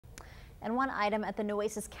And one item at the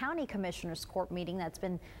Nueces County Commissioners Court meeting that's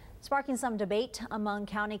been sparking some debate among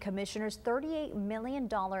county commissioners, $38 million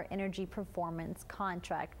energy performance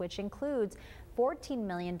contract, which includes $14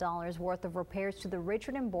 million worth of repairs to the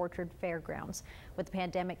Richard and Borchard Fairgrounds. With the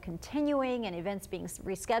pandemic continuing and events being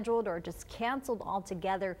rescheduled or just canceled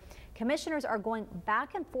altogether, commissioners are going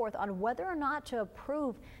back and forth on whether or not to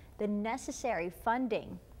approve the necessary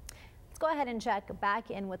funding. Let's go ahead and check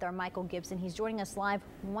back in with our Michael Gibson. He's joining us live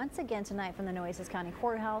once again tonight from the Nueces County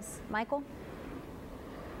Courthouse. Michael?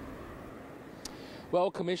 Well,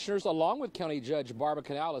 commissioners, along with County Judge Barbara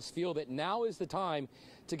Canales, feel that now is the time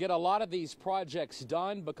to get a lot of these projects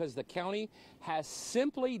done because the county has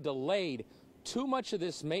simply delayed too much of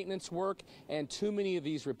this maintenance work and too many of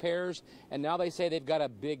these repairs, and now they say they've got a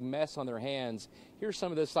big mess on their hands. Here's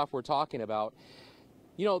some of the stuff we're talking about.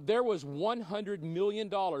 You know, there was $100 million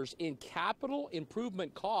in capital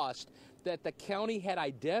improvement cost that the county had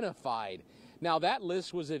identified. Now, that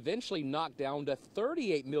list was eventually knocked down to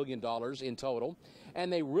 $38 million in total,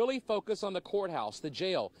 and they really focus on the courthouse, the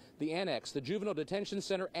jail, the annex, the juvenile detention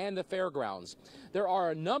center, and the fairgrounds. There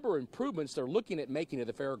are a number of improvements they're looking at making to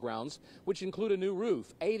the fairgrounds, which include a new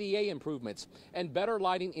roof, ADA improvements, and better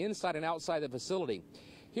lighting inside and outside the facility.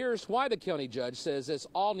 Here's why the county judge says this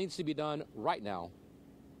all needs to be done right now.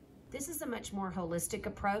 This is a much more holistic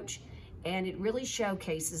approach, and it really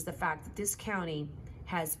showcases the fact that this county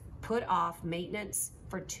has put off maintenance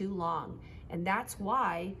for too long, and that's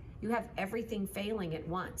why you have everything failing at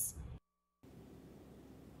once.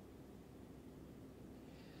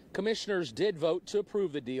 Commissioners did vote to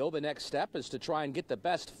approve the deal. The next step is to try and get the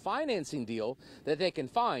best financing deal that they can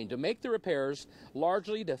find to make the repairs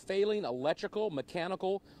largely to failing electrical,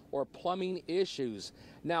 mechanical, or plumbing issues.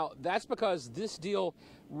 Now, that's because this deal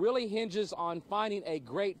really hinges on finding a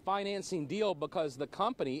great financing deal because the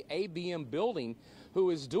company, ABM Building, who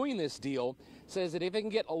is doing this deal, says that if it can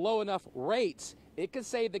get low enough rates, it could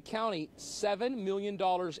save the county $7 million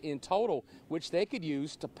in total, which they could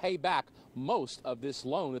use to pay back most of this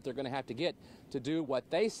loan that they're going to have to get to do what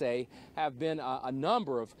they say have been a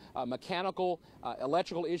number of mechanical,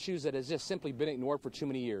 electrical issues that has just simply been ignored for too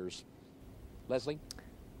many years. Leslie?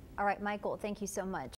 All right, Michael, thank you so much.